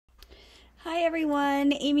Hi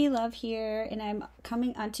everyone, Amy Love here, and I'm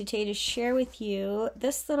coming on today to share with you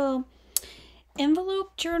this little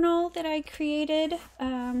envelope journal that I created.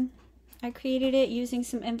 I created it using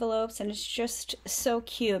some envelopes, and it's just so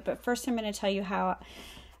cute. But first, I'm going to tell you how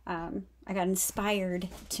I got inspired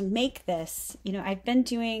to make this. You know, I've been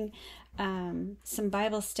doing some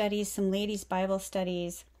Bible studies, some ladies' Bible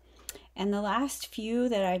studies, and the last few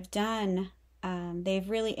that I've done, they've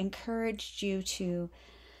really encouraged you to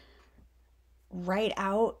write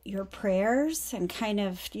out your prayers and kind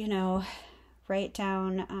of, write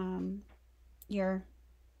down your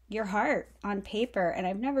heart on paper. And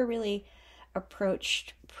I've never really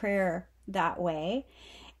approached prayer that way,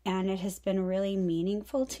 and it has been really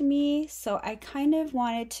meaningful to me. So I kind of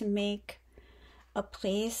wanted to make a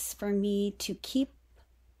place for me to keep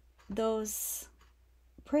those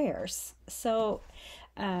prayers. So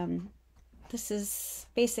this is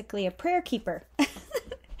basically a prayer keeper.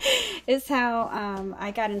 Is how I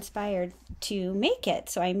got inspired to make it.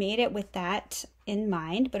 So I made it with that in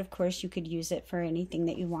mind, but of course you could use it for anything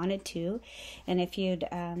that you wanted to. And if you'd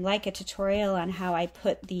like a tutorial on how I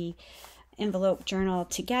put the envelope journal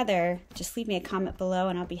together, just leave me a comment below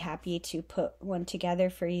and I'll be happy to put one together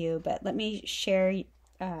for you. But let me share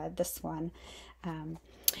this one.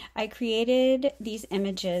 I created these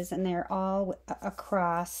images, and they're all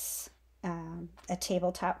across a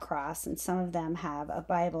tabletop cross, and some of them have a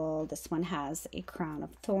Bible. This one has a crown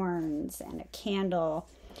of thorns and a candle,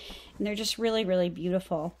 and they're just really, really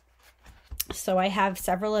beautiful. So I have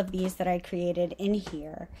several of these that I created in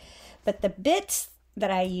here, but the bits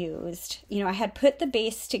that I used, I had put the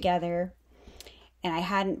base together and I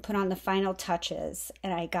hadn't put on the final touches,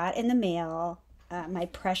 and I got in the mail my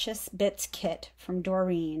Precious Bits kit from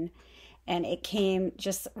Doreen. And it came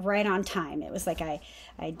just right on time. It was like I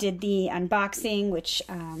did the unboxing, which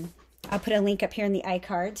I'll put a link up here in the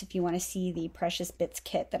iCards if you want to see the Precious Bits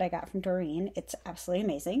kit that I got from Doreen. It's absolutely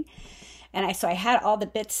amazing. And so I had all the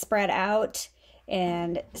bits spread out,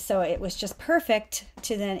 and so it was just perfect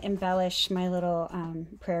to then embellish my little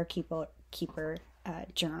prayer keeper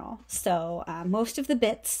journal. So most of the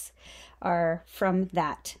bits are from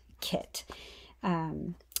that kit.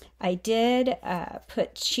 I did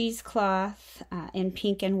put cheesecloth in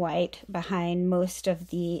pink and white behind most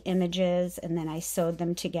of the images, and then I sewed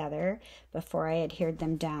them together before I adhered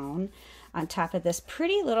them down on top of this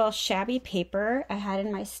pretty little shabby paper I had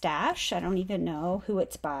in my stash. I don't even know who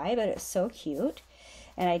it's by, but it's so cute.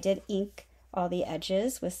 And I did ink all the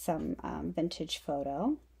edges with some vintage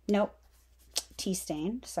photo. Nope, tea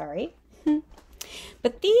stain, sorry.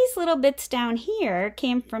 But these little bits down here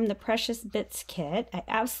came from the Precious Bits kit. I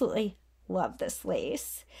absolutely love this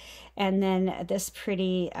lace. And then this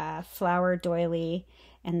pretty flower doily,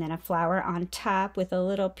 and then a flower on top with a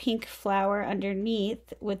little pink flower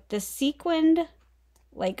underneath with the sequined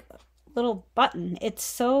like little button. It's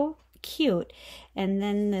so cute. And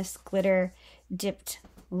then this glitter dipped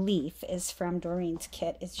leaf is from Doreen's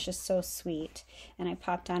kit. It's just so sweet. And I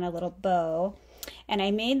popped on a little bow. And I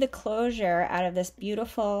made the closure out of this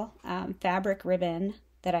beautiful fabric ribbon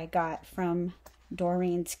that I got from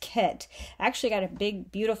Doreen's kit. I actually got a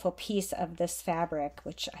big, beautiful piece of this fabric,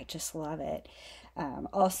 which I just love it.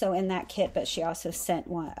 Also in that kit, but she also sent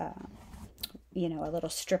one, a little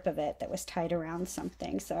strip of it that was tied around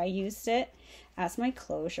something. So I used it as my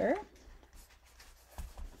closure.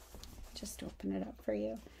 Just open it up for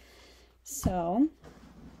you. So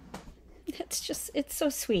it's so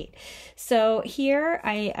sweet. So here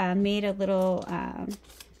I made a little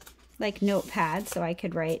like notepad, so I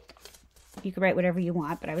could write, you could write whatever you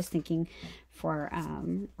want, but I was thinking for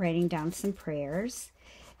writing down some prayers.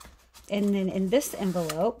 And then in this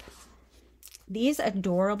envelope, these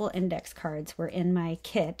adorable index cards were in my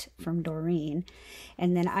kit from Doreen.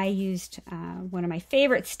 And then I used one of my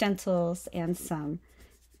favorite stencils and some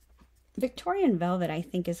Victorian velvet, I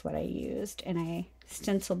think is what I used, and I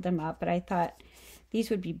stenciled them up, but I thought these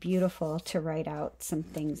would be beautiful to write out some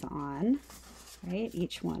things on, right?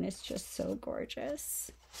 Each one is just so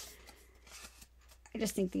gorgeous. I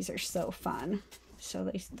just think these are so fun.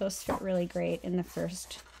 So those fit really great in the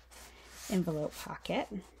first envelope pocket.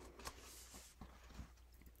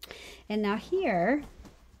 And now here,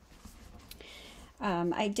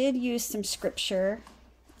 I did use some scripture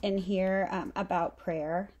in here about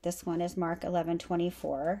prayer. This one is Mark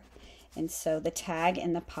 11:24, and so the tag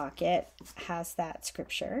in the pocket has that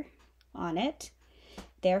scripture on it.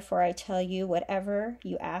 Therefore I tell you, whatever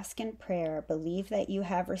you ask in prayer, believe that you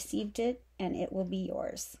have received it and it will be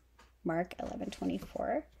yours. Mark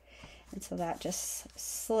 11:24. And so that just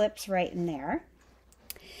slips right in there.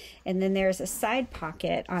 And then there's a side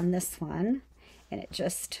pocket on this one, and it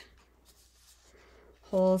just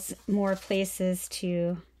holds more places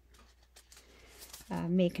to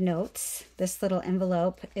make notes. This little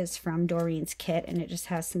envelope is from Doreen's kit, and it just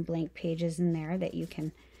has some blank pages in there that you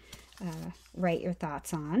can write your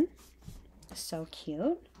thoughts on. So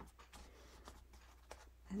cute.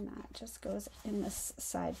 And that just goes in this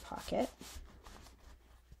side pocket.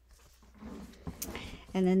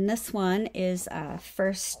 And then this one is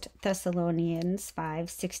 1 Thessalonians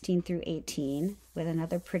 5:16 through 18 with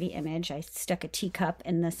another pretty image. I stuck a teacup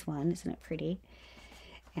in this one. Isn't it pretty?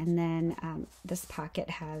 And then this pocket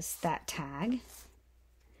has that tag.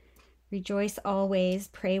 Rejoice always,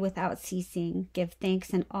 pray without ceasing, give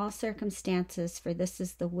thanks in all circumstances, for this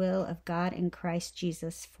is the will of God in Christ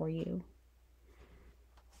Jesus for you.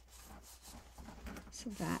 So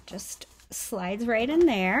that just slides right in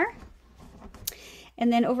there.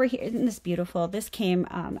 And then over here, isn't this beautiful? This came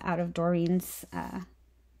out of Doreen's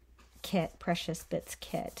kit, Precious Bits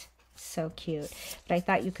kit. So cute. But I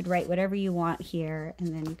thought you could write whatever you want here, and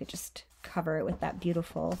then you could just cover it with that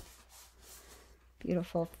beautiful,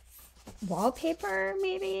 beautiful wallpaper,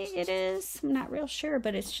 maybe it is. I'm not real sure,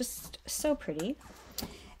 but it's just so pretty.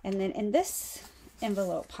 And then in this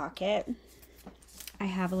envelope pocket, I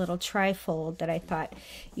have a little trifold that I thought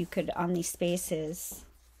you could, on these spaces,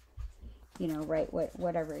 you know, write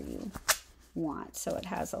whatever you want. So it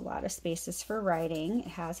has a lot of spaces for writing. It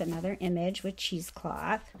has another image with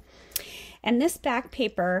cheesecloth. And this back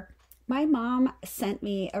paper, my mom sent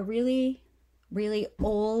me a really, really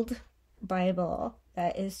old Bible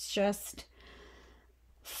that is just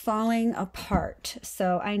falling apart.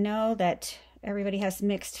 So I know that everybody has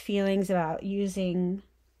mixed feelings about using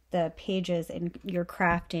the pages in your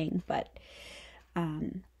crafting, but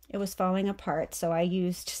it was falling apart. So I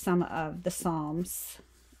used some of the Psalms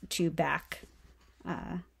to back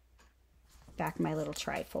my little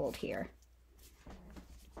trifold here.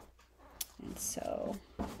 And so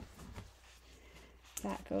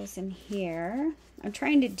that goes in here. I'm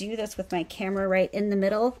trying to do this with my camera right in the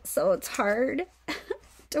middle, so it's hard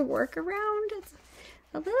to work around. It's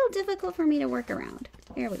a little difficult for me to work around.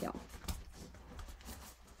 There we go.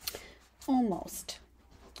 Almost.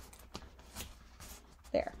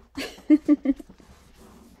 There.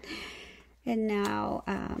 And now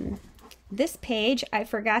this page, I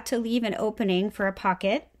forgot to leave an opening for a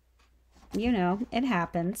pocket. You know, it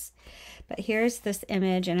happens. But here's this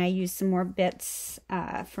image, and I used some more bits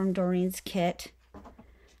from Doreen's kit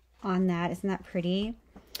on that. Isn't that pretty?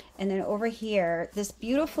 And then over here, this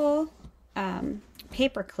beautiful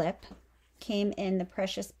paper clip came in the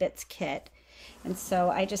Precious Bits kit. And so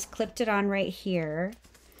I just clipped it on right here.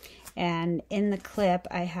 And in the clip,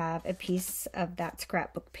 I have a piece of that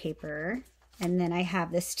scrapbook paper. And then I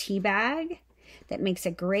have this tea bag that makes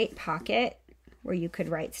a great pocket where you could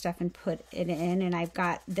write stuff and put it in. And I've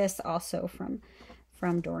got this also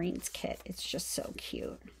from Doreen's kit. It's just so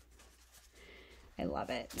cute. I love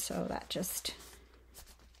it. So that just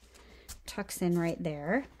tucks in right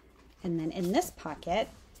there. And then in this pocket,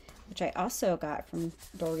 which I also got from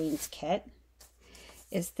Doreen's kit,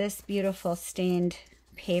 is this beautiful stained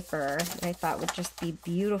paper that I thought would just be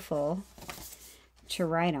beautiful to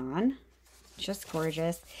write on. Just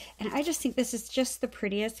gorgeous. And I just think this is just the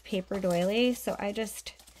prettiest paper doily, so I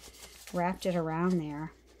just wrapped it around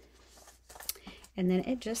there. And then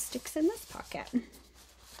it just sticks in this pocket.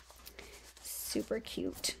 Super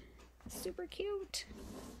cute. Super cute.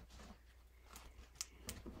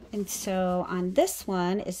 And so on this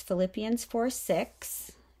one is Philippians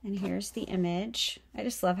 4:6. And here's the image. I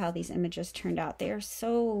just love how these images turned out. They are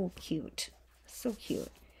so cute. So cute.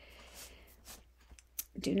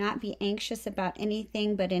 Do not be anxious about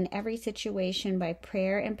anything, but in every situation, by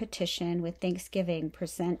prayer and petition, with thanksgiving,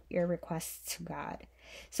 present your requests to God.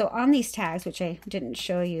 So on these tags, which I didn't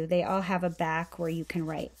show you, they all have a back where you can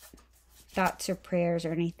write thoughts or prayers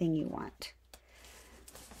or anything you want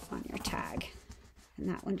on your tag. And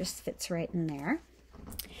that one just fits right in there.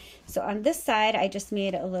 So on this side, I just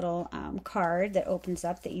made a little card that opens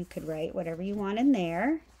up that you could write whatever you want in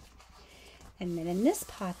there. And then in this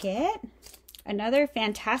pocket, another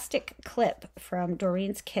fantastic clip from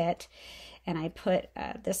Doreen's kit. And I put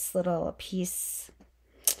this little piece,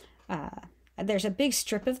 there's a big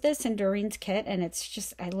strip of this in Doreen's kit, and it's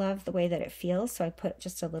just, I love the way that it feels. So I put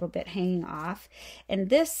just a little bit hanging off. And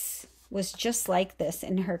this was just like this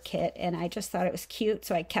in her kit, and I just thought it was cute,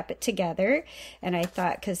 so I kept it together. And I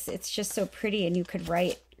thought, because it's just so pretty, and you could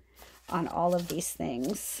write on all of these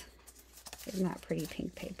things. Isn't that pretty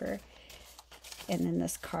pink paper? And then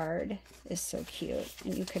this card is so cute,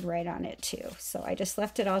 and you could write on it too. So I just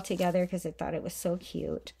left it all together because I thought it was so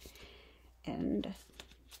cute, and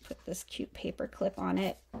put this cute paper clip on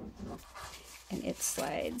it. and it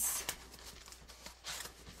slides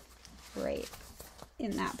right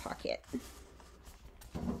in that pocket.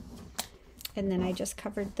 And then I just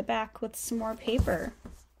covered the back with some more paper.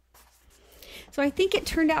 So I think it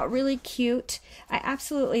turned out really cute. I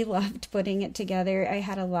absolutely loved putting it together. I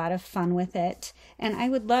had a lot of fun with it. And I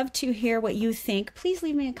would love to hear what you think. Please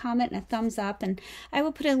leave me a comment and a thumbs up. And I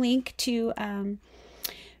will put a link to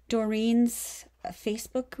Doreen's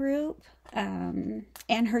Facebook group and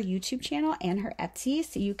her YouTube channel and her Etsy.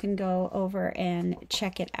 So you can go over and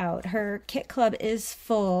check it out. Her kit club is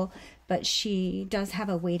full, but she does have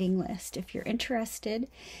a waiting list if you're interested.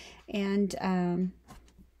 And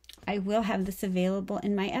I will have this available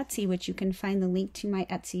in my Etsy, which you can find the link to my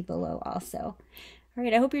Etsy below also. All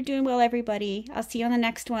right, I hope you're doing well, everybody. I'll see you on the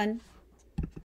next one.